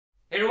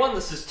everyone,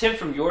 this is Tim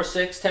from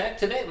YourSixTech.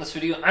 Today in this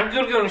video, I'm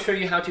going to show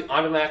you how to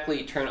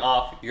automatically turn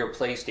off your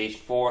PlayStation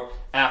 4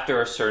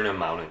 after a certain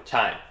amount of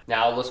time.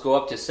 Now let's go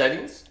up to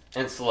settings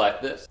and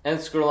select this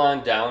and scroll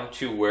on down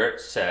to where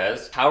it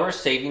says power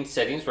saving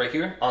settings right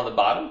here on the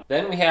bottom.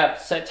 Then we have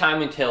set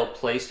time until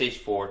PlayStation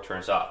 4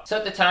 turns off.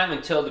 Set the time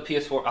until the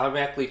PS4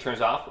 automatically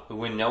turns off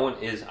when no one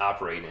is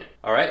operating it.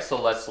 Alright,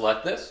 so let's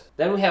select this.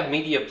 Then we have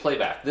media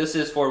playback. This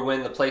is for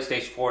when the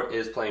PlayStation 4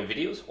 is playing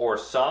videos or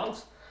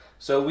songs.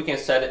 So we can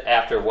set it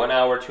after 1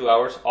 hour, 2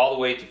 hours, all the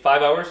way to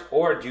 5 hours,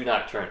 or do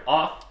not turn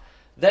off.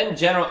 Then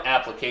general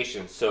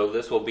applications. So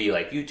this will be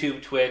like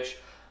YouTube, Twitch,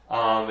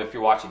 if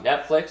you're watching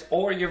Netflix,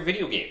 or your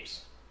video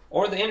games,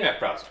 or the internet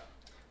browser.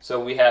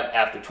 So we have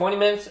after 20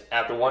 minutes,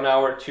 after 1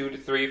 hour, 2 to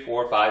 3,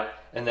 4, 5,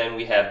 and then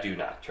we have do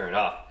not turn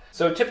off.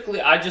 So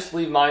typically I just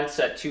leave mine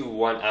set to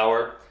 1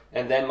 hour,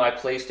 and then my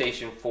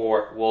PlayStation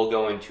 4 will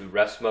go into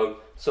rest mode.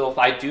 So if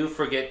I do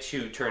forget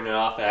to turn it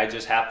off and I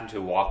just happen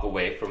to walk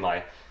away from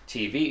my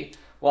TV,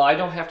 well, I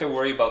don't have to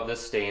worry about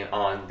this staying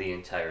on the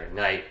entire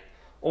night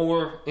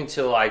or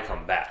until I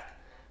come back.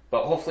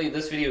 But hopefully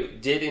this video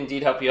did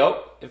indeed help you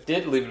out. If it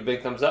did, leave it a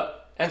big thumbs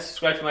up and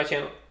subscribe to my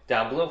channel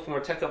down below for more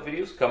tech up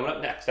videos coming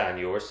up next on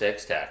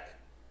YourSixTech.